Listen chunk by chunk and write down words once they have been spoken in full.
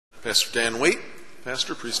Pastor Dan Waite.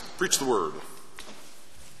 Pastor, preach the word.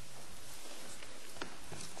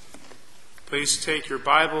 Please take your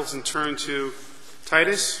Bibles and turn to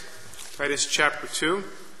Titus chapter 2.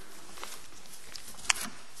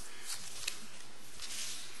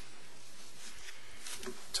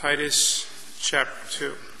 Titus chapter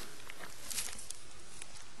 2.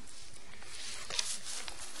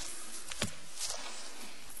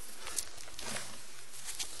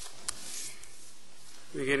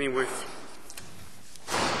 Beginning with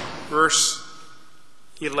verse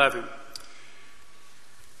 11.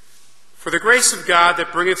 For the grace of God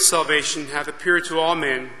that bringeth salvation hath appeared to all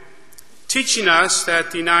men, teaching us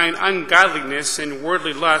that denying ungodliness and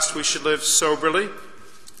worldly lust we should live soberly,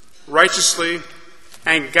 righteously,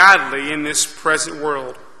 and godly in this present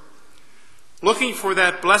world, looking for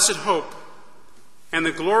that blessed hope and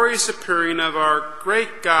the glorious appearing of our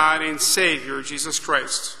great God and Savior, Jesus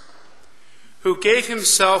Christ, who gave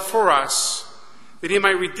himself for us, that he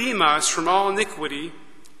might redeem us from all iniquity,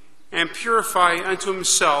 and purify unto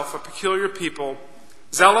himself a peculiar people,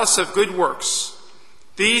 zealous of good works.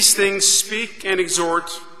 These things speak and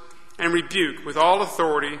exhort and rebuke with all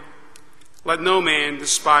authority. Let no man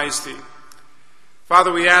despise thee.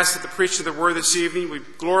 Father, we ask that the preaching of the word this evening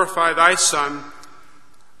would glorify thy Son,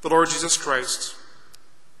 the Lord Jesus Christ.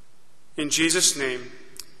 In Jesus' name,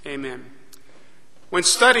 amen. When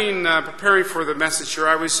studying, preparing for the message here,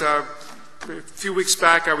 a few weeks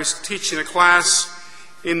back, I was teaching a class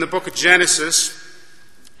in the book of Genesis.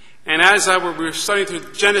 And as we were studying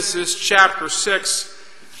through Genesis chapter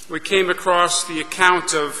 6, we came across the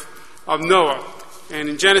account of Noah. And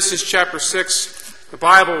in Genesis chapter 6, the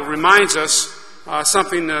Bible reminds us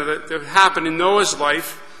something that happened in Noah's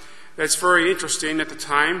life that's very interesting at the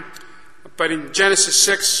time. But in Genesis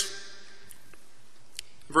 6,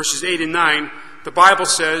 verses 8 and 9, the Bible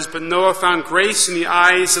says, But Noah found grace in the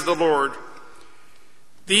eyes of the Lord.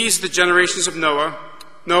 These are the generations of Noah.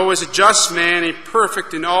 Noah was a just man and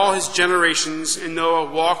perfect in all his generations, and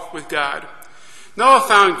Noah walked with God. Noah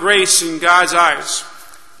found grace in God's eyes.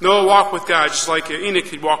 Noah walked with God, just like Enoch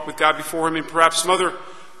had walked with God before him, and perhaps some other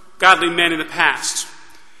godly men in the past,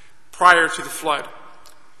 prior to the flood.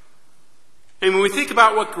 And when we think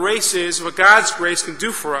about what grace is, what God's grace can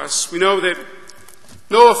do for us, we know that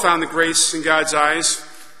Noah found the grace in God's eyes.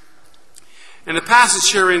 And the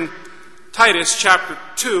passage here in Titus chapter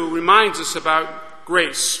 2 reminds us about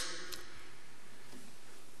grace.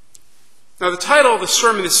 Now, the title of the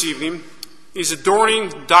sermon this evening is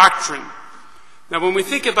Adorning Doctrine. Now, when we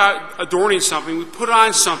think about adorning something, we put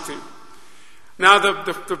on something. Now,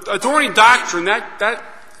 the adorning doctrine, that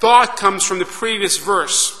thought comes from the previous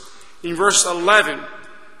verse. In verse 11,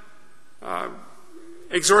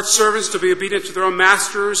 exhort servants to be obedient to their own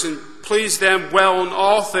masters and please them well in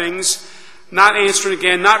all things, not answering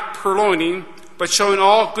again, not purloining, but showing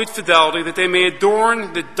all good fidelity, that they may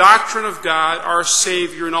adorn the doctrine of God, our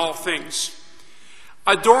Savior, in all things.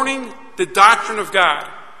 Adorning the doctrine of God.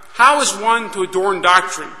 How is one to adorn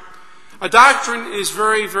doctrine? A doctrine is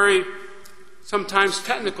very, very sometimes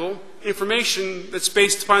technical information that's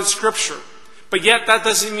based upon Scripture. But yet that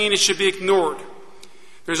doesn't mean it should be ignored.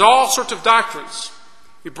 There's all sorts of doctrines.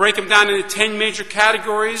 We break them down into 10 major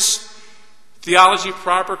categories: theology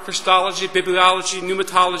proper, Christology, bibliology,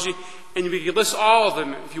 pneumatology, and you can list all of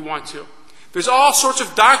them if you want to. There's all sorts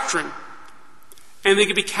of doctrine, and they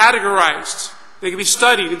can be categorized. They can be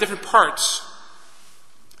studied in different parts.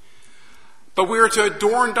 But we are to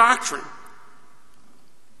adorn doctrine,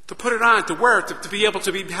 to put it on, to wear it, to be able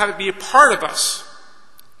to have it be a part of us.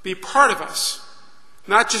 Be part of us.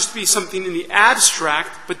 Not just be something in the abstract,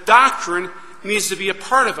 but doctrine needs to be a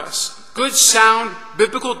part of us. Good, sound,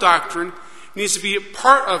 biblical doctrine needs to be a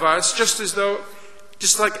part of us,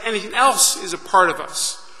 just like anything else is a part of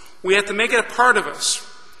us. We have to make it a part of us.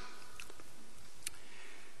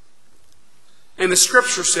 And the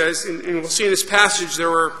Scripture says, and we'll see in this passage,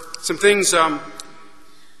 there are some things that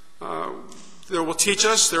will teach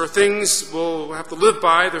us. There are things we'll have to live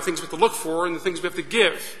by. There are things we have to look for, and the things we have to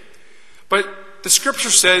give. But the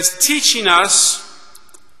Scripture says, teaching us,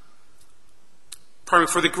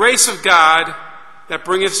 for the grace of God that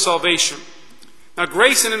bringeth salvation. Now, the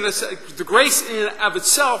grace in and of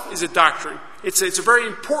itself is a doctrine. It's a very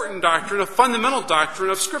important doctrine, a fundamental doctrine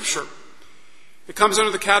of Scripture. It comes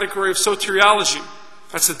under the category of soteriology.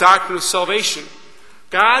 That's the doctrine of salvation.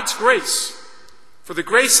 God's grace. For the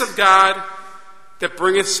grace of God that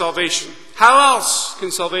bringeth salvation. How else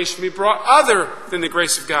can salvation be brought other than the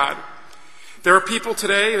grace of God? There are people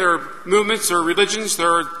today, there are movements, there are religions,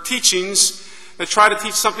 there are teachings that try to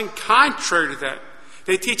teach something contrary to that.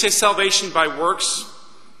 They teach a salvation by works,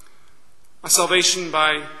 a salvation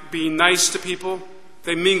by being nice to people.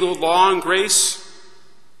 They mingled law and grace.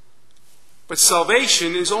 But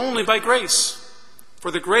salvation is only by grace.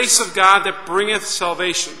 For the grace of God that bringeth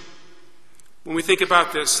salvation. When we think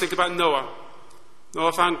about this, think about Noah.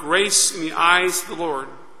 Noah found grace in the eyes of the Lord.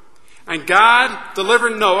 And God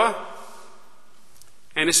delivered Noah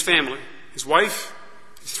and his family, his wife,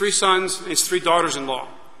 his 3 sons, and his 3 daughters-in-law.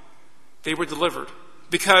 They were delivered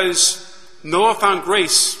because Noah found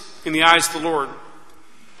grace in the eyes of the Lord.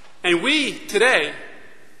 And we today,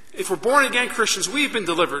 if we're born-again Christians, we've been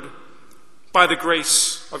delivered by the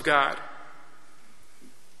grace of God.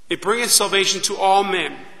 It bringeth salvation to all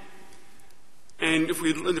men. And if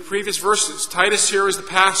we, in the previous verses, Titus here is the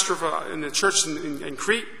pastor in the church in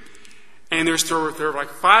Crete, and there are like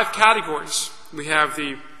 5 categories. We have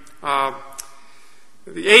the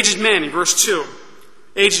aged men in verse 2,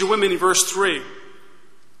 aged women in verse 3,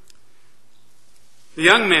 the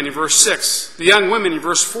young men in verse 6, the young women in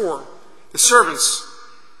verse 4, the servants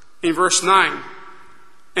in verse 9.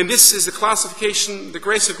 And this is the classification, the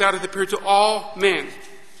grace of God hath appeared to all men.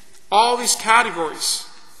 All these categories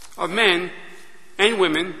of men and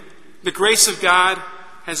women, the grace of God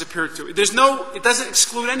has appeared to. It doesn't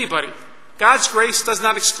exclude anybody. God's grace does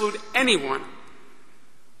not exclude anyone.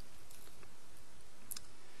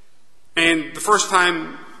 And the first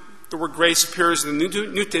time the word grace appears in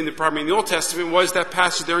the Old Testament was that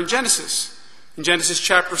passage there in Genesis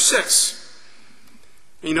chapter 6.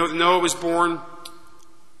 And you know that Noah was born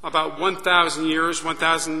about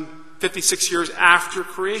 1,056 years after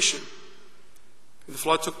creation. The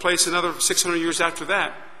flood took place another 600 years after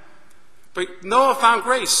that. But Noah found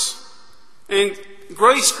grace. And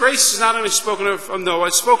grace is not only spoken of Noah,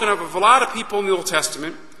 it's spoken of a lot of people in the Old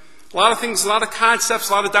Testament. A lot of things, a lot of concepts,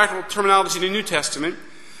 a lot of doctrinal terminology in the New Testament.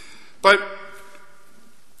 But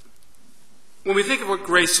when we think of what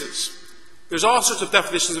grace is, there's all sorts of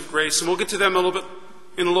definitions of grace, and we'll get to them in a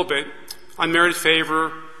little bit. Unmerited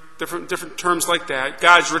favor, different terms like that.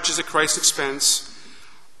 God's riches at Christ's expense.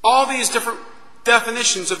 All these different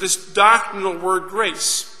definitions of this doctrinal word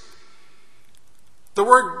grace. The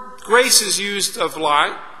word grace is used of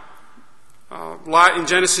Lot. Lot in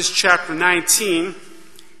Genesis chapter 19.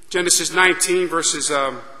 Genesis 19 verses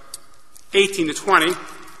 18 to 20.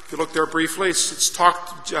 If you look there briefly, it's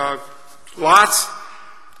talked Lot.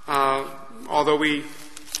 Although we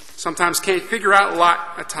sometimes can't figure out Lot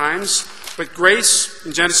at times. But grace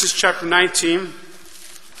in Genesis chapter 19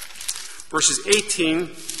 verses 18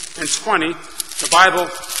 and 20. The Bible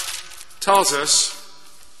tells us,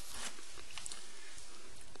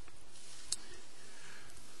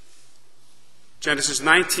 Genesis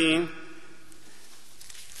 19,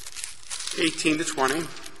 18 to 20.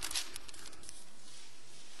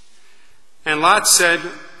 And Lot said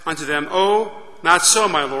unto them, O, not so,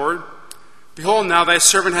 my Lord. Behold, now thy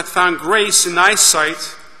servant hath found grace in thy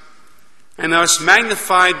sight, and thou hast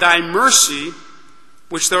magnified thy mercy,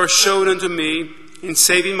 which thou hast showed unto me in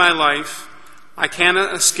saving my life. I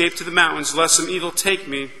cannot escape to the mountains, lest some evil take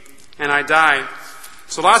me, and I die.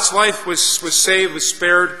 So Lot's life was saved, was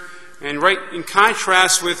spared, and right in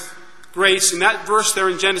contrast with grace, in that verse there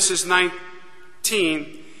in Genesis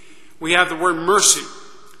 19, we have the word mercy.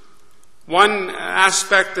 One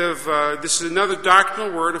aspect of, this is another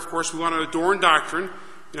doctrinal word, of course we want to adorn doctrine.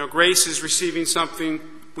 You know, grace is receiving something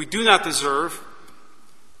we do not deserve.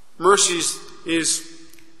 Mercy is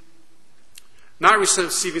not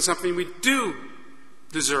receiving something we do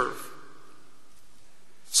deserve.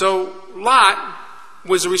 So Lot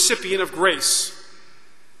was a recipient of grace.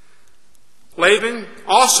 Laban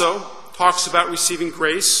also talks about receiving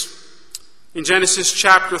grace. In Genesis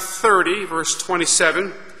chapter 30, verse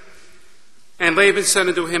 27, and Laban said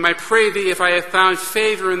unto him, I pray thee, if I have found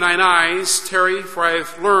favor in thine eyes, tarry, for I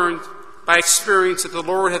have learned by experience that the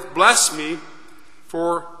Lord hath blessed me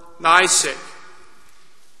for thy sake.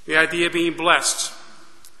 The idea of being blessed.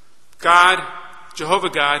 God, Jehovah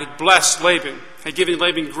God, had blessed Laban, had given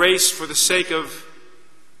Laban grace for the sake of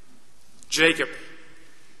Jacob.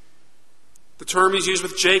 The term is used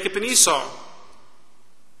with Jacob and Esau.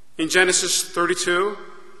 In Genesis 32,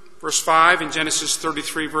 verse 5, in Genesis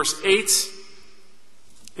 33, verse 8,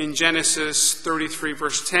 in Genesis 33,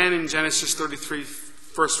 verse 10, in Genesis 33,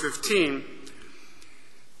 verse 15.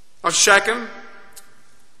 Of Shechem,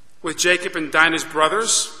 with Jacob and Dinah's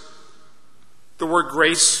brothers, the word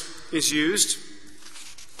grace is used.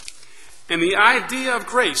 And the idea of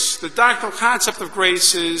grace, the doctrinal concept of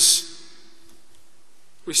grace, is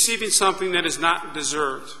receiving something that is not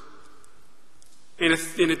deserved. In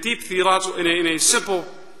a deep theological, in a simple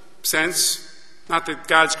sense, not that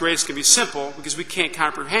God's grace can be simple, because we can't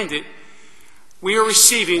comprehend it, we are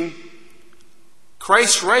receiving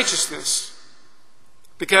Christ's righteousness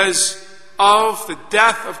because of the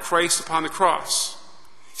death of Christ upon the cross.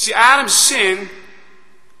 See, Adam's sin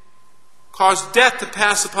caused death to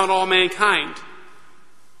pass upon all mankind.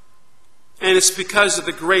 And it's because of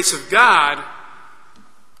the grace of God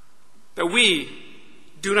that we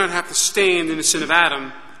do not have to stand in the sin of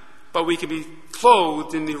Adam, but we can be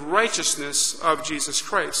clothed in the righteousness of Jesus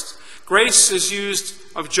Christ. Grace is used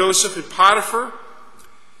of Joseph and Potiphar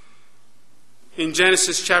in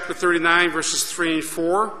Genesis chapter 39, verses 3 and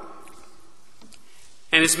 4.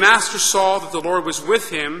 And his master saw that the Lord was with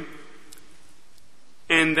him,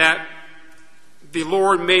 and that the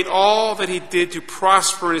Lord made all that he did to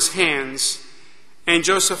prosper in his hands. And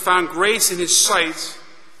Joseph found grace in his sight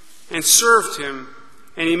and served him,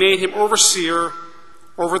 and he made him overseer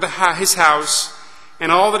over his house,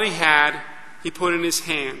 and all that he had he put in his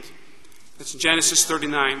hand. That's Genesis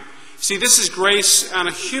 39. See, this is grace on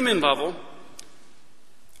a human level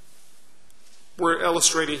we're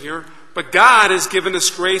illustrating here, but God has given us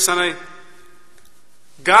grace on a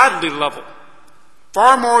godly level,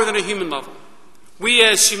 far more than a human level. We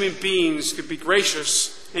as human beings could be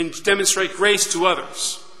gracious and demonstrate grace to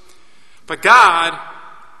others. But God,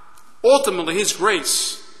 ultimately, His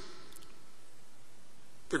grace,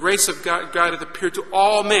 the grace of God hath appeared to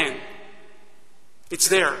all men. It's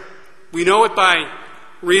there. We know it by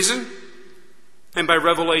reason and by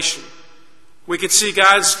revelation. We can see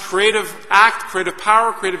God's creative act, creative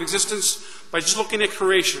power, creative existence by just looking at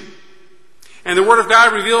creation. And the Word of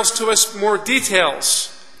God reveals to us more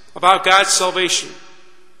details about God's salvation.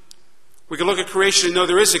 We can look at creation and know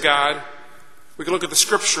there is a God. We can look at the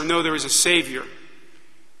Scripture and know there is a Savior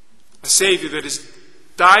that has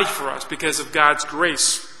died for us because of God's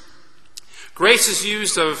grace. Grace is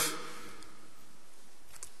used of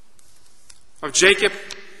Jacob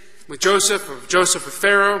with Joseph, of Joseph with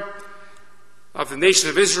Pharaoh, of the nation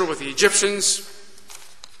of Israel with the Egyptians.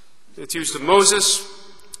 It's used of Moses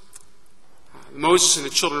and the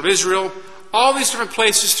children of Israel. All these different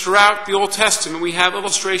places throughout the Old Testament, we have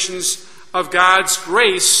illustrations of God's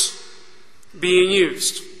grace being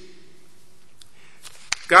used.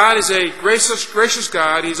 God is a gracious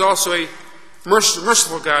God. He's also a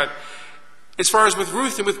merciful God. As far as with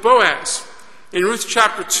Ruth and with Boaz, in Ruth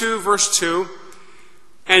chapter 2, verse 2,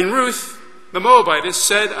 and Ruth, the Moabitess,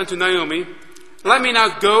 said unto Naomi, Let me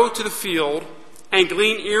now go to the field and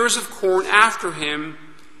glean ears of corn after him,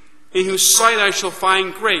 in whose sight I shall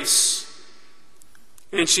find grace.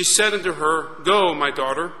 And she said unto her, Go, my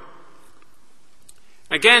daughter.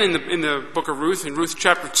 Again, in the book of Ruth, in Ruth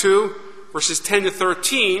chapter 2, verses 10 to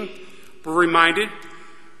 13, we're reminded,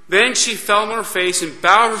 Then she fell on her face and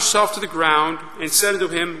bowed herself to the ground, and said unto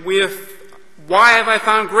him, Why have I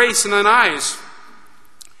found grace in thine eyes?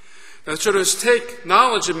 Thou shouldest take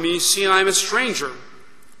knowledge of me, seeing I am a stranger.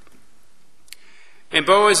 And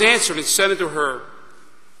Boaz answered and said unto her,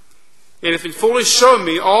 It hath been fully shown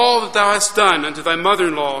me all that thou hast done unto thy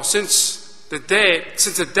mother-in-law since the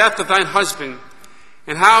death of thine husband,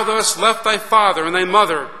 and how thou hast left thy father and thy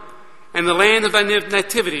mother, and the land of thy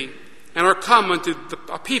nativity, and art come unto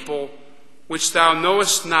a people which thou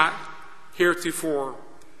knowest not heretofore.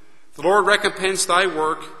 The Lord recompense thy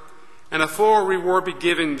work, and a full reward be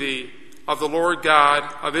given thee of the Lord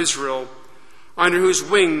God of Israel, under whose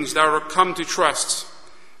wings thou art come to trust.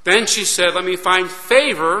 Then she said, Let me find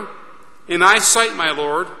favor in thy sight, my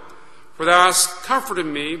Lord, for thou hast comforted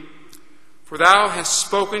me, for thou hast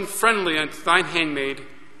spoken friendly unto thine handmaid,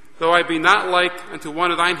 though I be not like unto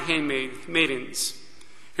one of thine maidens.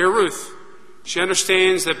 Here Ruth, she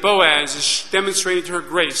understands that Boaz is demonstrating to her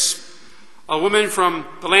grace, a woman from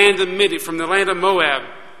the land of Moab,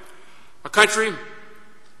 a country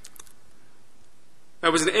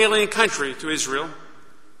that was an alien country to Israel.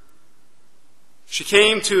 She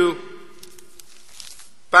came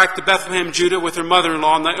back to Bethlehem, Judah, with her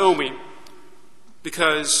mother-in-law, Naomi,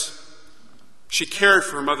 because she cared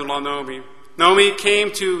for her mother-in-law, Naomi. Naomi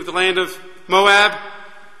came to the land of Moab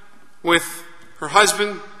with her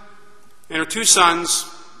husband and her 2 sons,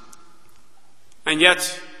 and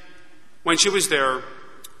yet, when she was there,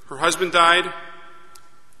 her husband died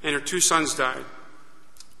and her 2 sons died.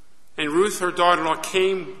 And Ruth, her daughter-in-law,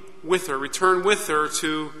 came with her, returned with her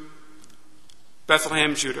to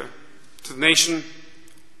Bethlehem, Judah, to the nation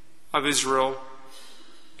of Israel.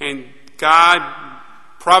 And God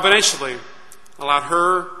providentially allowed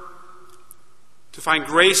her to find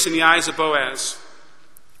grace in the eyes of Boaz.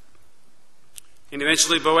 And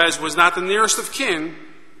eventually Boaz was not the nearest of kin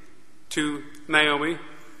to Naomi,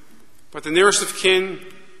 but the nearest of kin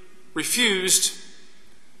refused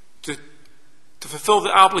to fulfill the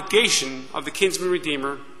obligation of the kinsman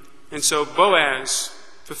redeemer And so Boaz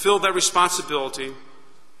fulfilled that responsibility.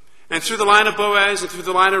 And through the line of Boaz and through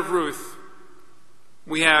the line of Ruth,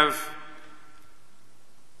 we have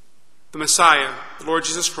the Messiah, the Lord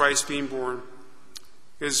Jesus Christ, being born.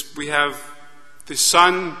 Because we have the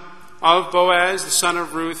son of Boaz, the son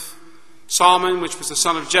of Ruth, Solomon, which was the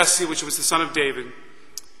son of Jesse, which was the son of David,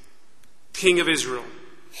 king of Israel.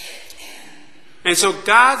 And so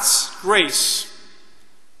God's grace,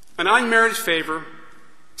 an unmerited favor,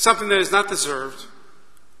 something that is not deserved,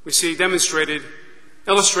 we see demonstrated,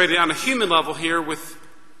 illustrated on a human level here with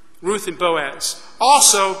Ruth and Boaz.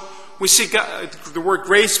 Also, we see the word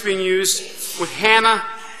grace being used with Hannah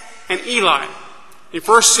and Eli. In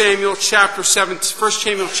 1 Samuel chapter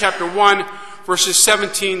 1, verses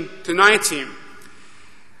 17 to 19.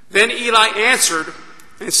 Then Eli answered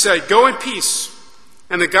and said, "Go in peace,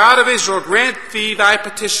 and the God of Israel grant thee thy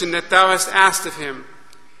petition that thou hast asked of him."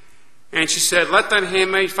 And she said, "Let thine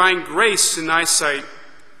handmaid find grace in thy sight."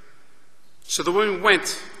 So the woman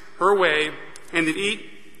went her way and did eat,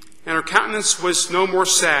 and her countenance was no more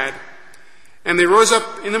sad. And they rose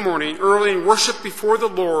up in the morning early and worshipped before the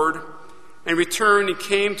Lord, and returned and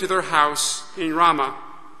came to their house in Ramah.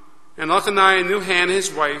 And Elkanah knew Hannah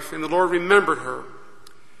his wife, and the Lord remembered her.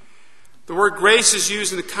 The word grace is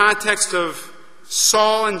used in the context of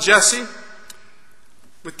Saul and Jesse,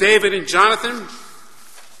 with David and Jonathan,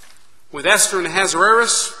 with Esther and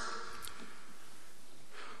Ahasuerus.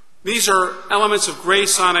 These are elements of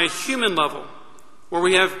grace on a human level, where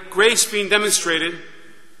we have grace being demonstrated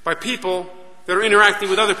by people that are interacting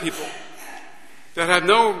with other people, that have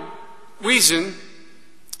no reason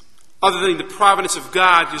other than the providence of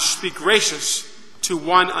God to be gracious to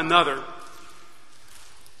one another.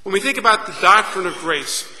 When we think about the doctrine of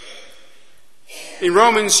grace, in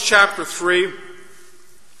Romans chapter 3,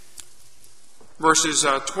 verses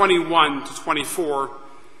 21 to 24,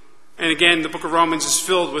 and again, the book of Romans is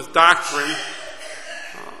filled with doctrine,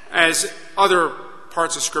 as other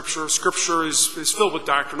parts of Scripture. Scripture is filled with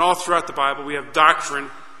doctrine. All throughout the Bible we have doctrine,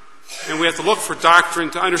 and we have to look for doctrine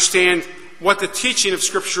to understand what the teaching of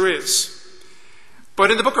Scripture is. But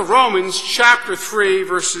in the book of Romans, chapter 3,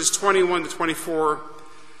 verses 21 to 24,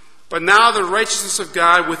 "But now the righteousness of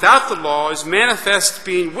God without the law is manifest,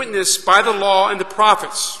 being witnessed by the law and the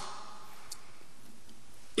prophets,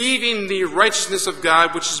 even the righteousness of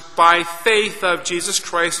God which is by faith of Jesus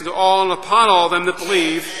Christ unto all and upon all them that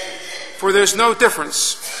believe, for there is no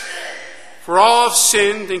difference. For all have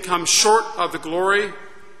sinned and come short of the glory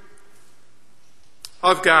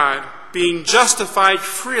of God, being justified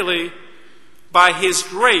freely by his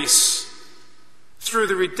grace through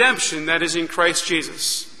the redemption that is in Christ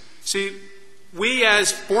Jesus." See, we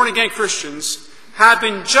as born-again Christians have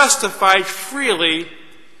been justified freely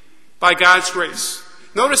by God's grace.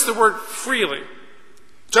 Notice the word freely.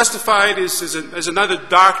 Justified is another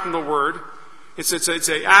doctrinal word. It's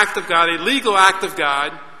an act of God, a legal act of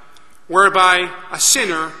God, whereby a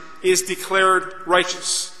sinner is declared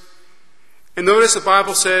righteous. And notice the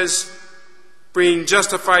Bible says, being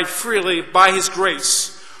justified freely by his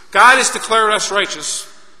grace. God has declared us righteous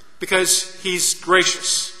because he's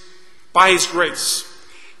gracious, by his grace.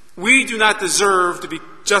 We do not deserve to be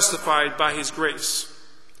justified by his grace.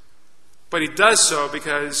 But he does so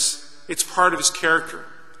because it's part of his character.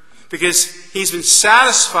 Because he's been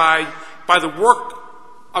satisfied by the work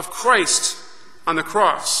of Christ on the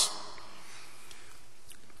cross.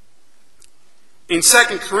 In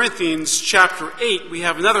 2 Corinthians chapter 8, we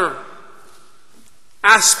have another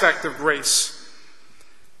aspect of grace.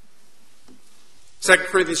 2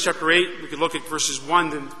 Corinthians chapter 8, we could look at verses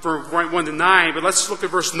 1 to 9, but let's look at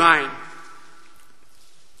verse 9.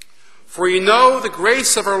 "For you know the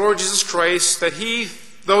grace of our Lord Jesus Christ, that he,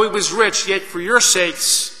 though he was rich, yet for your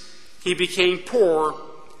sakes he became poor,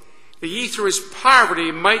 that ye through his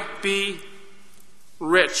poverty might be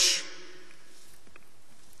rich."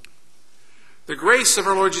 The grace of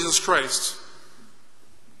our Lord Jesus Christ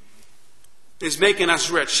is making us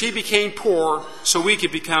rich. He became poor so we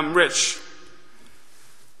could become rich.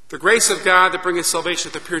 The grace of God that bringeth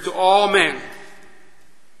salvation hath appeared to all men.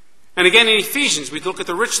 And again in Ephesians, we look at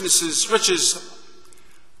the riches,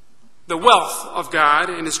 the wealth of God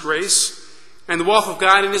in his grace, and the wealth of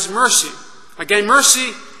God in his mercy. Again,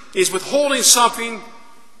 mercy is withholding something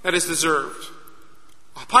that is deserved,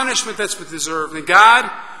 a punishment that's deserved. And God,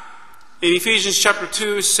 in Ephesians chapter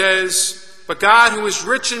 2, says, "But God, who is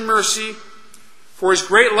rich in mercy, for his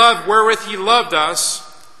great love wherewith he loved us,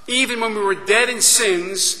 even when we were dead in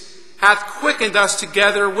sins, hath quickened us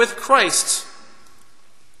together with Christ.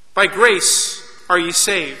 By grace are ye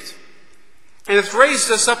saved, and hath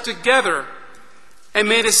raised us up together, and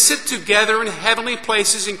made us sit together in heavenly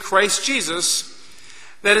places in Christ Jesus,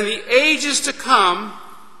 that in the ages to come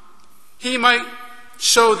he might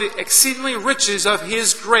show the exceedingly riches of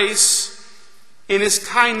his grace in his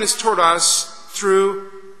kindness toward us through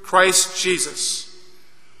Christ Jesus.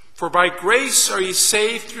 For by grace are ye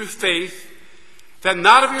saved through faith, that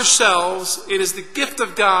not of yourselves, it is the gift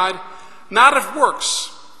of God, not of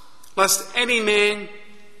works, lest any man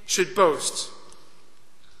should boast.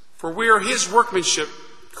 For we are his workmanship,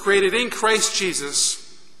 created in Christ Jesus,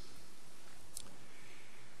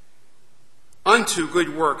 unto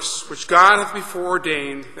good works, which God hath before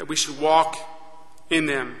ordained that we should walk in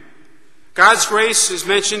them. God's grace is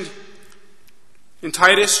mentioned in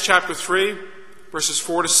Titus chapter 3, verses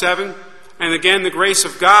 4 to 7. And again, the grace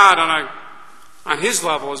of God on his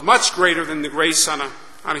level is much greater than the grace on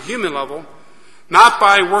a human level, not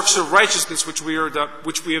by works of righteousness which we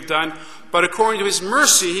have done, but according to his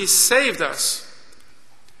mercy he saved us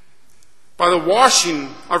by the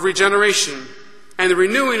washing of regeneration and the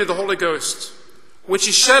renewing of the Holy Ghost, which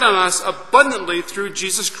he shed on us abundantly through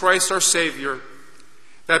Jesus Christ our Savior,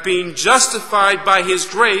 that being justified by his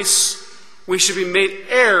grace, we should be made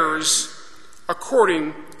heirs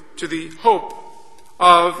according to the hope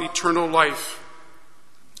of eternal life.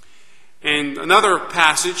 And another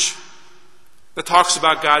passage that talks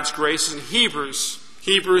about God's grace is in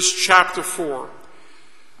Hebrews chapter 4,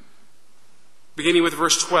 beginning with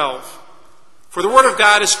verse 12. For the word of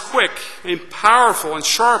God is quick and powerful and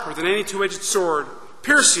sharper than any two-edged sword,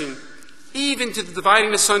 piercing even to the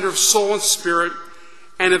dividing asunder of soul and spirit,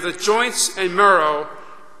 and of the joints and marrow,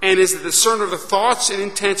 and is the discerner of the thoughts and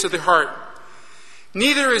intents of the heart.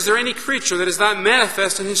 Neither is there any creature that is not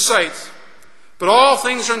manifest in his sight, but all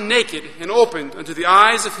things are naked and opened unto the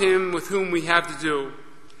eyes of him with whom we have to do.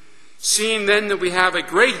 Seeing then that we have a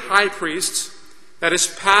great high priest that is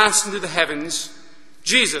passed into the heavens,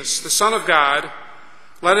 Jesus, the Son of God,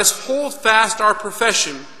 let us hold fast our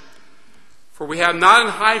profession. For we have not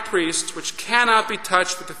an high priest which cannot be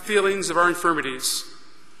touched with the feelings of our infirmities,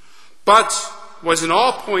 but was in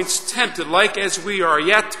all points tempted like as we are,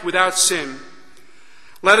 yet without sin.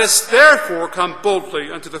 Let us therefore come boldly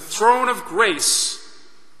unto the throne of grace,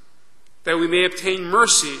 that we may obtain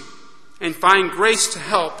mercy and find grace to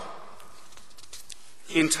help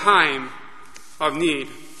in time of need.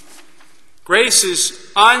 Grace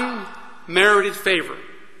is unmerited favor.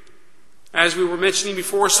 As we were mentioning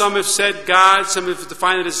before, some have said God, some have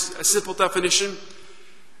defined it as a simple definition,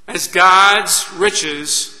 as God's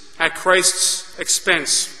riches at Christ's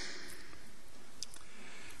expense.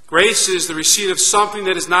 Grace is the receipt of something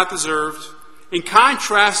that is not deserved, in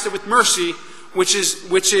contrast with mercy, which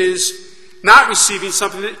is not receiving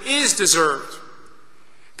something that is deserved.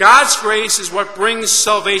 God's grace is what brings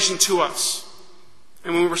salvation to us.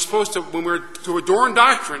 And when we're to adorn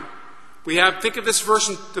doctrine, think of this verse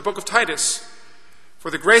in the book of Titus.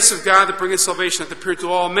 For the grace of God that bringeth salvation hath appeared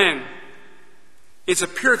to all men. It's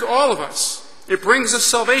appeared to all of us. It brings us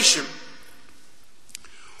salvation.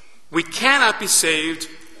 We cannot be saved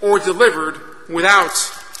or delivered without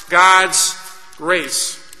God's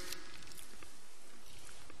grace.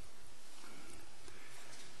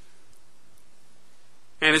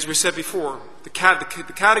 And as we said before, the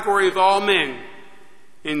category of all men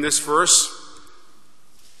in this verse,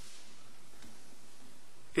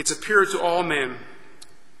 it's appeared to all men.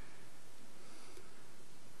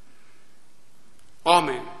 All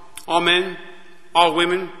men. All men, all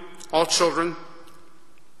women, all children.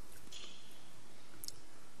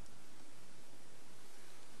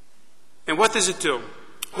 And what does it do?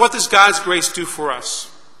 What does God's grace do for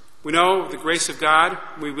us? We know the grace of God.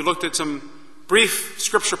 We looked at some brief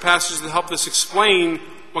scripture passages that helped us explain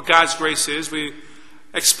what God's grace is. We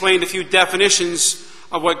explained a few definitions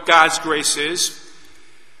of what God's grace is.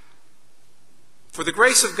 For the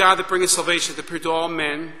grace of God that bringeth salvation hath appeared to all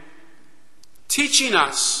men, teaching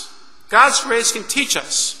us. God's grace can teach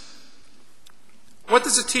us. What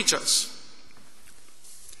does it teach us?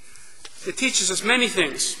 It teaches us many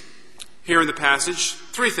things here in the passage.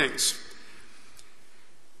 3 things.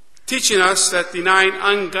 Teaching us that denying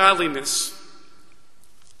ungodliness.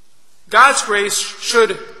 God's grace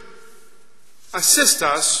should assist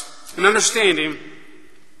us in understanding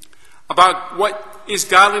about what is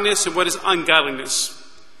godliness and what is ungodliness.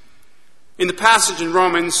 In the passage in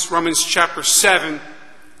Romans chapter 7,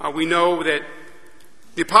 we know that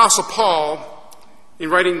the Apostle Paul, in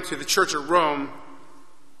writing to the church at Rome,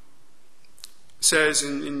 says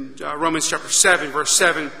in Romans chapter 7, verse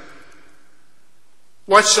 7,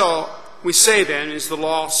 "What shall we say then? Is the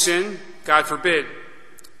law sin? God forbid.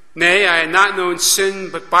 Nay, I had not known sin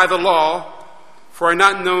but by the law, For I had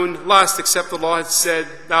not known lust except the law had said,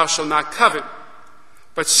 Thou shalt not covet.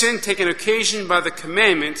 But sin, taken occasion by the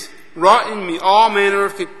commandment, wrought in me all manner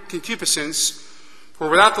of concupiscence. For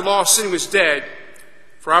without the law sin was dead.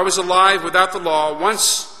 For I was alive without the law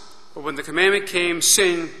once, but when the commandment came,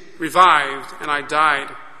 sin revived, and I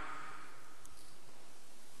died.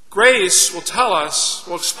 Grace will tell us,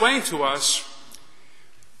 will explain to us,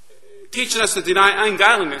 teaching us to deny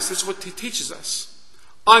ungodliness. This is what he teaches us.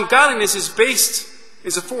 Ungodliness is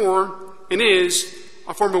a form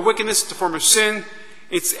of wickedness, it's a form of sin.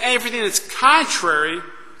 It's everything that's contrary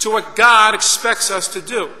to what God expects us to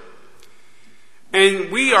do.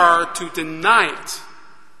 And we are to deny it.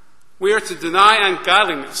 We are to deny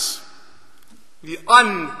ungodliness. The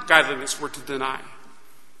ungodliness we're to deny.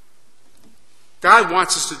 God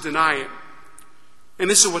wants us to deny it. And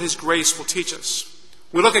this is what his grace will teach us.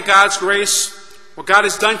 We look at God's grace, what God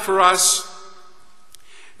has done for us,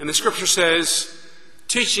 and the scripture says,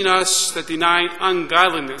 teaching us that deny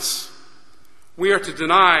ungodliness. We are to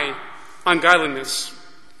deny ungodliness.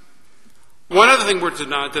 One other thing we're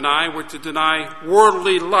to deny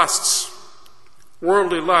worldly lusts.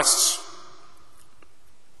 Worldly lusts.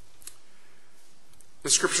 The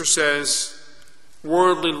scripture says,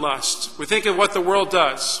 worldly lust. We think of what the world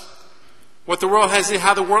does. What the world has,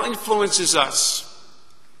 how the world influences us.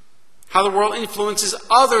 How the world influences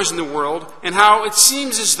others in the world, and how it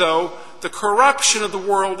seems as though the corruption of the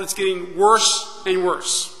world is getting worse and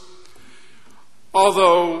worse.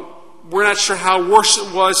 Although we're not sure how worse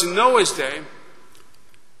it was in Noah's day,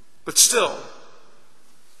 but still,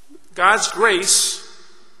 God's grace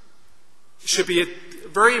should be a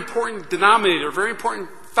very important denominator, a very important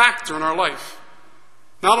factor in our life.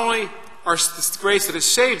 Not only the grace that has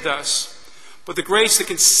saved us, but the grace that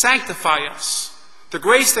can sanctify us. The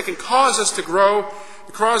grace that can cause us to grow,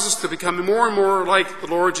 cause us to become more and more like the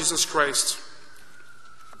Lord Jesus Christ.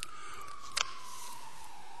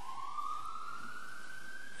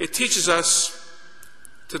 It teaches us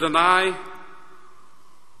to deny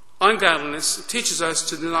ungodliness. It teaches us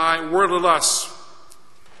to deny worldly lusts.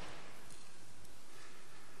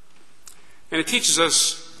 And it teaches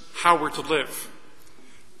us how we're to live.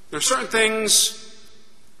 There are certain things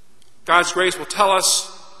God's grace will tell us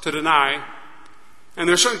to deny, and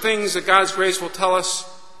there are certain things that God's grace will tell us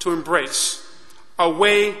to embrace. A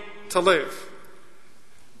way to live.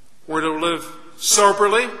 We're to live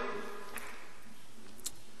soberly.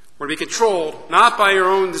 We're to be controlled, not by our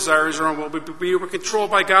own desires or our own will, but we're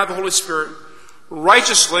controlled by God the Holy Spirit,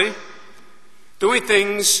 righteously, doing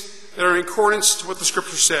things that are in accordance to what the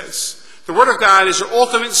Scripture says. The Word of God is the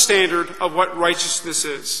ultimate standard of what righteousness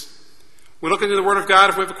is. We look into the Word of God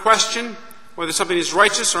if we have a question, whether something is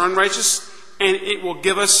righteous or unrighteous, and it will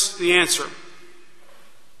give us the answer.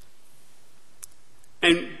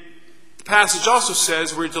 And the passage also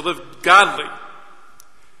says we're to live godly.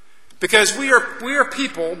 Because we are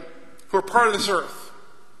people who are part of this earth.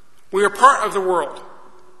 We are part of the world.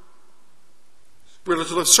 We're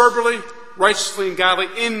to live soberly, righteously, and godly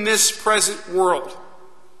in this present world.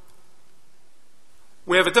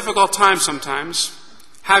 We have a difficult time sometimes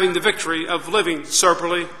having the victory of living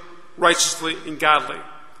soberly, righteously, and godly.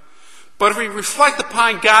 But if we reflect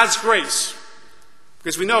upon God's grace,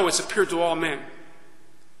 because we know it's appeared to all men,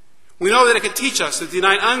 we know that it can teach us to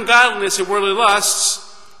deny ungodliness and worldly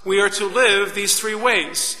lusts. We are to live these three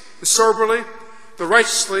ways: the soberly, the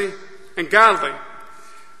righteously, and godly.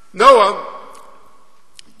 Noah,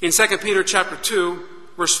 in 2 Peter chapter 2,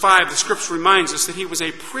 verse 5, the scripture reminds us that he was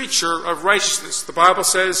a preacher of righteousness. The Bible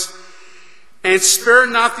says, "And spare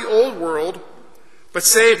not the old world, but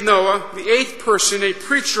saved Noah, the eighth person, a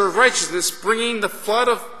preacher of righteousness, bringing the flood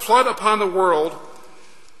upon the world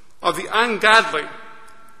of the ungodly."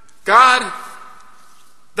 God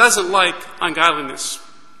doesn't like ungodliness.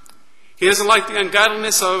 He doesn't like the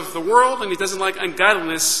ungodliness of the world, and he doesn't like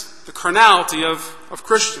ungodliness, the carnality of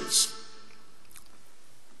Christians.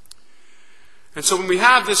 And so when we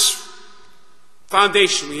have this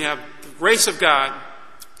foundation, we have the grace of God,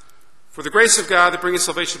 for the grace of God that brings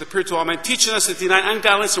salvation that appeared to all men, teaching us to deny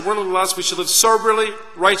ungodliness and worldly lusts, we should live soberly,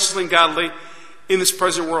 righteously, and godly in this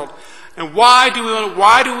present world. And why do we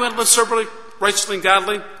want to live soberly, righteously, and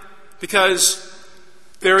godly? Because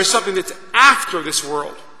there is something that's after this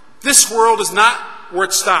world. This world is not where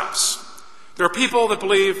it stops. There are people that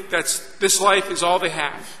believe that this life is all they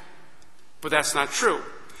have. But that's not true.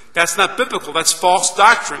 That's not biblical. That's false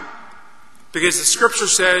doctrine. Because the scripture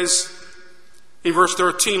says in verse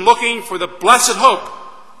 13, "Looking for the blessed hope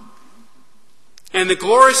and the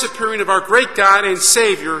glorious appearing of our great God and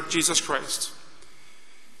Savior, Jesus Christ."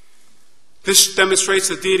 This demonstrates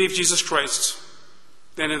the deity of Jesus Christ.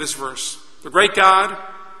 The end of this verse. the great God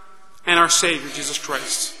and our Savior, Jesus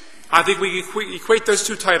Christ. I think we equate those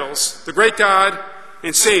two titles, the great God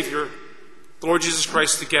and Savior, the Lord Jesus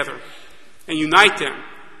Christ, together and unite them,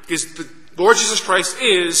 because the Lord Jesus Christ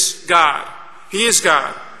is God. He is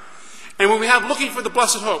God. And when we have looking for the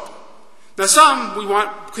blessed hope, now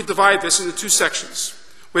some could divide this into two sections.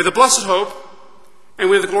 We have the blessed hope and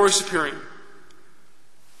we have the glorious appearing.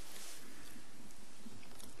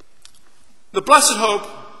 The blessed hope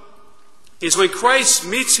is when Christ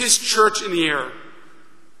meets his church in the air.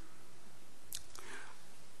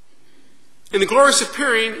 And the glorious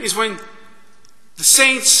appearing is when the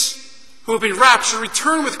saints who have been raptured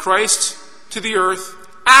return with Christ to the earth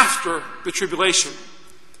after the tribulation.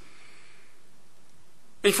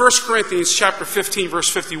 In 1 Corinthians chapter 15, verse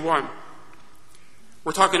 51,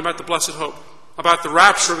 we're talking about the blessed hope, about the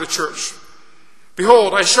rapture of the church.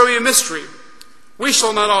 Behold, I show you a mystery. We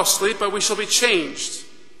shall not all sleep, but we shall be changed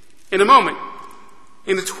in a moment,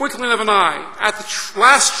 in the twinkling of an eye, at the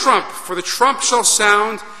last trump, for the trump shall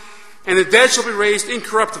sound, and the dead shall be raised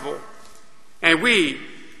incorruptible, and we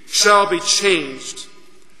shall be changed.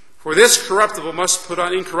 For this corruptible must put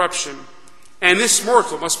on incorruption, and this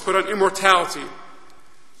mortal must put on immortality.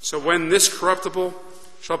 So when this corruptible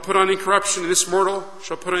shall put on incorruption, and this mortal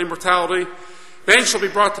shall put on immortality, then shall be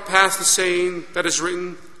brought to pass the saying that is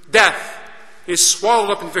written, Death is swallowed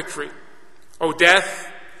up in victory. O death,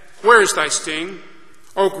 where is thy sting?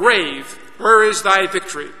 O grave, where is thy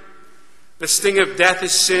victory? The sting of death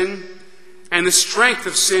is sin, and the strength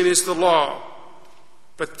of sin is the law.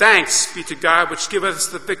 But thanks be to God which giveth us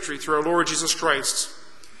the victory through our Lord Jesus Christ.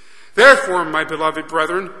 Therefore, my beloved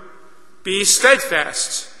brethren, be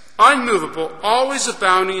steadfast, unmovable, always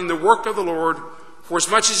abounding in the work of the Lord, for as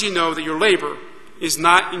much as ye know that your labor is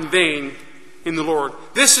not in vain in the Lord.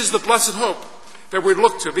 This is the blessed hope that we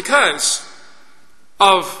look to. Because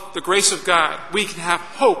of the grace of God, we can have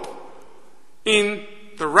hope in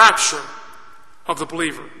the rapture of the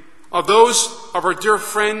believer, of those of our dear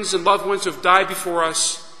friends and loved ones who have died before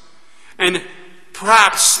us, and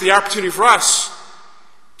perhaps the opportunity for us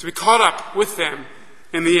to be caught up with them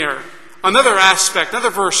in the air. Another aspect,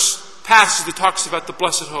 another passage that talks about the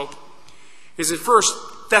blessed hope is in 1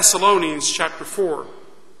 Thessalonians chapter 4.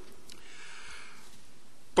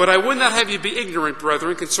 But I would not have you be ignorant,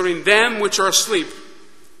 brethren, concerning them which are asleep,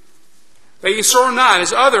 that ye sorrow not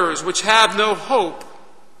as others which have no hope.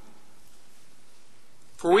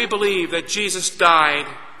 For we believe that Jesus died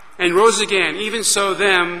and rose again, even so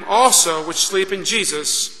them also which sleep in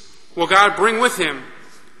Jesus will God bring with him.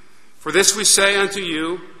 For this we say unto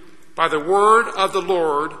you by the word of the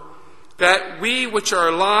Lord, that we which are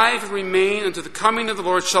alive and remain unto the coming of the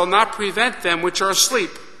Lord shall not prevent them which are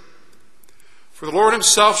asleep. For the Lord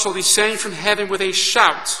himself shall descend from heaven with a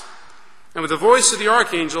shout, and with the voice of the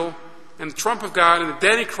archangel, and the trump of God, and the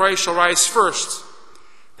dead in Christ shall rise first.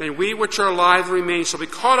 Then we which are alive and remain shall be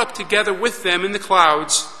caught up together with them in the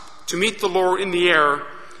clouds to meet the Lord in the air,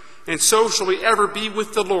 and so shall we ever be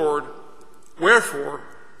with the Lord. Wherefore,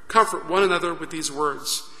 comfort one another with these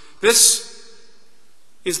words. This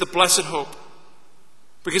is the blessed hope.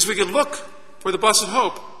 Because we can look for the blessed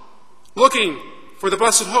hope, looking for the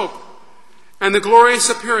blessed hope, and the glorious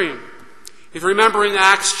appearing. If you remember in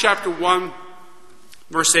Acts chapter 1,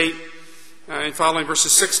 verse 8, and following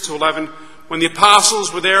verses 6 to 11, when the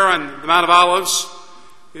apostles were there on the Mount of Olives,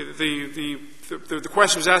 the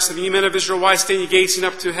question was asked of the men of Israel, why stand ye gazing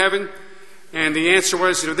up to heaven? And the answer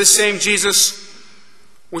was, this same Jesus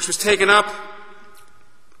which was taken up,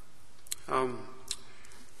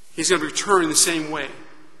 he's going to return in the same way.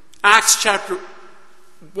 Acts chapter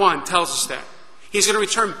 1 tells us that. He's going to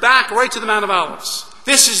return back right to the Mount of Olives.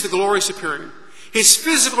 This is the glorious appearing. His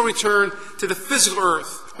physical return to the physical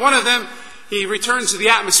earth. One of them, he returns to the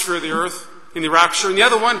atmosphere of the earth in the rapture. And the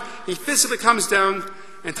other one, he physically comes down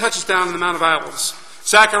and touches down on the Mount of Olives.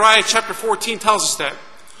 Zechariah chapter 14 tells us that.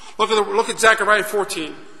 Look at Zechariah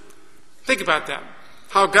 14. Think about that.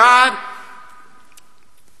 How God,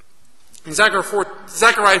 in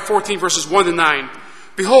Zechariah 14 verses 1 to 9,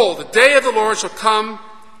 Behold, the day of the Lord shall come,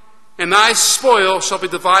 and thy spoil shall be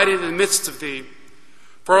divided in the midst of thee.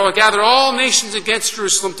 For I will gather all nations against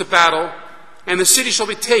Jerusalem to battle, and the city shall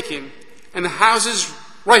be taken, and the houses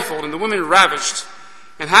rifled, and the women ravished.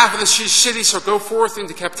 And half of the city shall go forth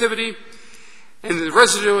into captivity, and the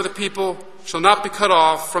residue of the people shall not be cut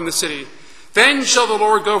off from the city. Then shall the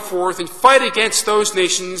Lord go forth and fight against those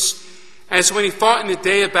nations, as when he fought in the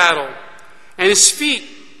day of battle. And his feet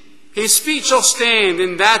shall stand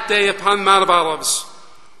in that day upon the Mount of Olives,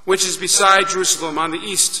 which is beside Jerusalem on the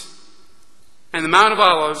east. And the Mount of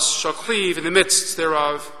Olives shall cleave in the midst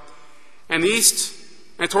thereof, and the east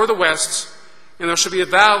and toward the west, and there shall be a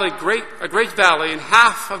great valley, and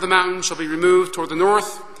half of the mountain shall be removed toward the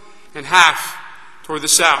north, and half toward the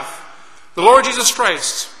south. The Lord Jesus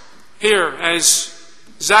Christ, here, as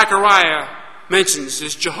Zechariah mentions,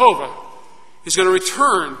 is Jehovah. He's going to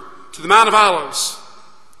return to the Mount of Olives,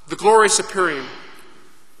 the glorious appearing.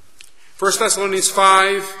 1 Thessalonians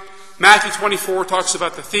 5, Matthew 24 talks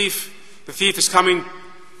about the thief. The thief is coming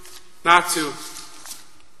not to.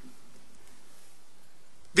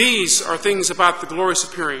 These are things about the glorious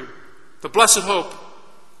appearing, the blessed hope,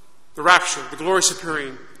 the rapture, the glorious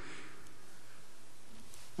appearing.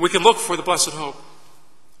 We can look for the blessed hope.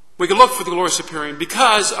 We can look for the glorious appearing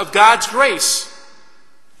because of God's grace.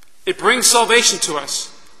 It brings salvation to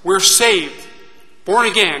us. We're saved, born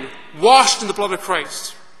again, washed in the blood of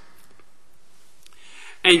Christ.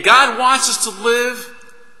 And God wants us to live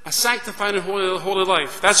a sanctified and holy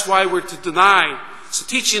life. That's why we're to deny. It's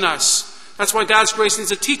teaching us. That's why God's grace needs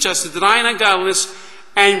to teach us to deny ungodliness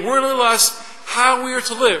and worldly lust, how we are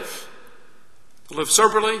to live. To live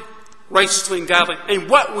soberly, righteously, and godly. And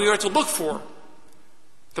what we are to look for.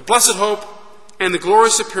 The blessed hope and the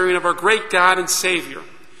glorious appearing of our great God and Savior.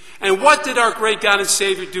 And what did our great God and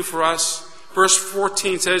Savior do for us? Verse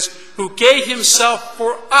 14 says, who gave himself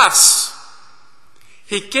for us.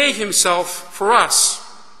 He gave himself for us.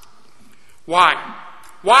 Why?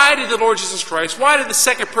 Why did the Lord Jesus Christ, why did the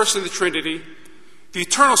second person of the Trinity, the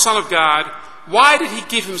eternal Son of God, why did he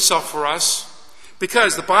give himself for us?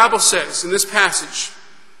 Because the Bible says in this passage,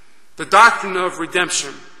 the doctrine of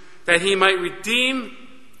redemption, that he might redeem.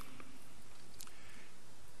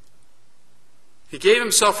 He gave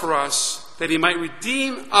himself for us, that he might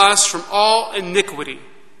redeem us from all iniquity.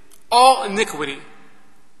 All iniquity.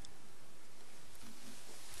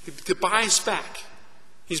 To buy us back.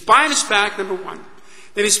 He's buying us back, number one.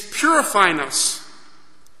 Then he's purifying us.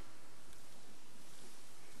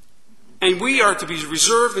 And we are to be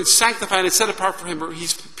reserved and sanctified and set apart for him.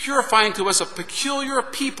 He's purifying to us a peculiar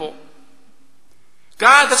people.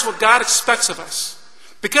 God, that's what God expects of us.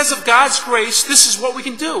 Because of God's grace, this is what we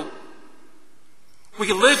can do. We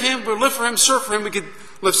can live him, we live for him, serve for him. We can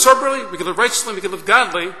live soberly, we can live righteously, we can live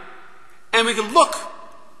godly. And we can look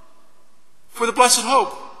for the blessed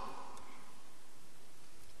hope.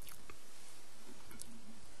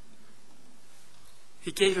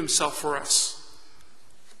 He gave himself for us.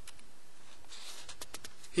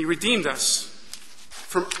 He redeemed us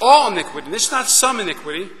from all iniquity. And it's not some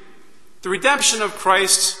iniquity. The redemption of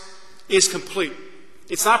Christ is complete.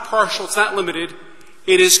 It's not partial. It's not limited.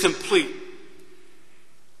 It is complete.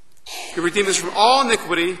 He redeemed us from all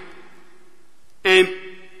iniquity and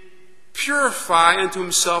purify unto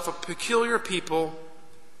himself a peculiar people,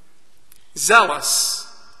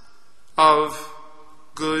 zealous of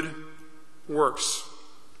good works.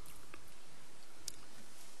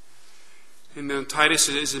 And then Titus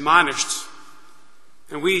is admonished,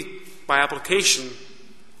 and we, by application,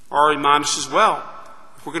 are admonished as well.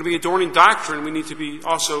 If we're going to be adorning doctrine, we need to be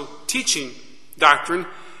also teaching doctrine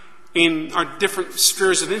in our different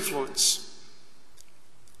spheres of influence.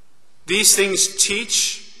 These things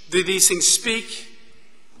teach, these things speak,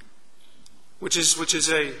 which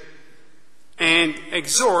is and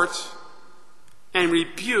exhort and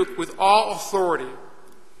rebuke with all authority.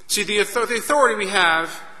 See, the authority we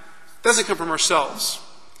have doesn't come from ourselves.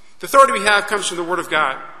 The authority we have comes from the Word of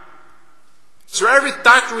God. So every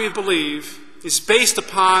doctrine we believe is based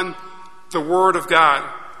upon the Word of God.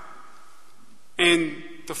 And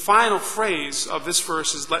the final phrase of this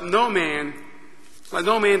verse is, let no man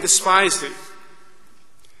despise thee.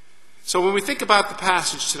 So when we think about the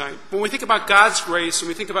passage tonight, when we think about God's grace, when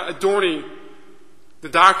we think about adorning the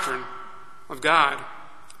doctrine of God,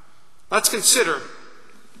 let's consider,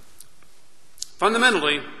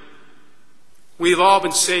 fundamentally, we've all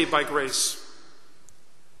been saved by grace.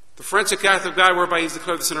 The forensic act of God whereby he's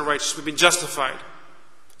declared the sinner righteous. We've been justified.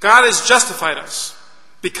 God has justified us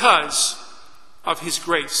because of his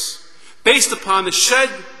grace, based upon the shed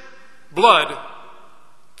blood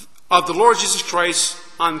of the Lord Jesus Christ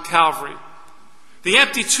on Calvary. The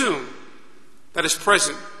empty tomb that is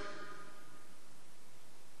present.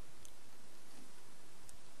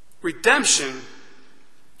 Redemption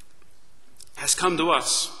has come to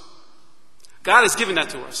us. God has given that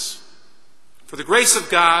to us. For the grace of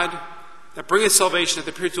God that bringeth salvation hath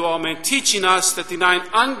appeared to all men, teaching us that denying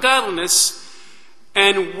ungodliness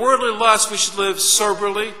and worldly lust we should live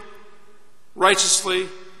soberly, righteously,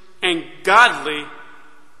 and godly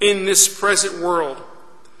in this present world,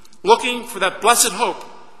 looking for that blessed hope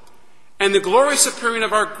and the glorious appearing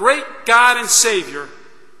of our great God and Savior,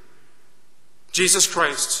 Jesus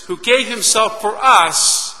Christ, who gave himself for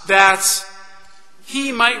us that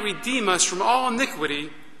he might redeem us from all iniquity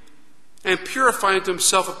and purify unto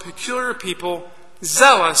himself a peculiar people,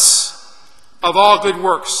 zealous of all good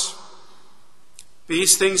works.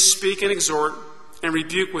 These things speak and exhort and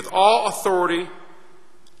rebuke with all authority.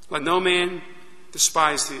 Let no man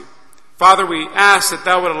despise thee. Father, we ask that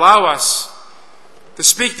thou would allow us to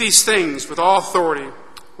speak these things with all authority,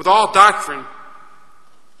 with all doctrine,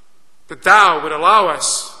 that thou would allow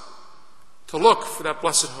us to look for that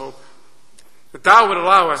blessed hope, that thou would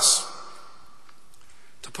allow us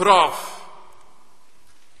to put off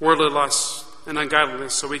worldly lust and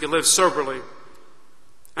ungodliness so we can live soberly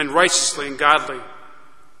and righteously and godly.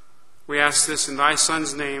 We ask this in thy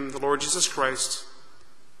Son's name, the Lord Jesus Christ,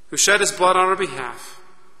 who shed his blood on our behalf.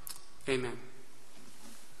 Amen.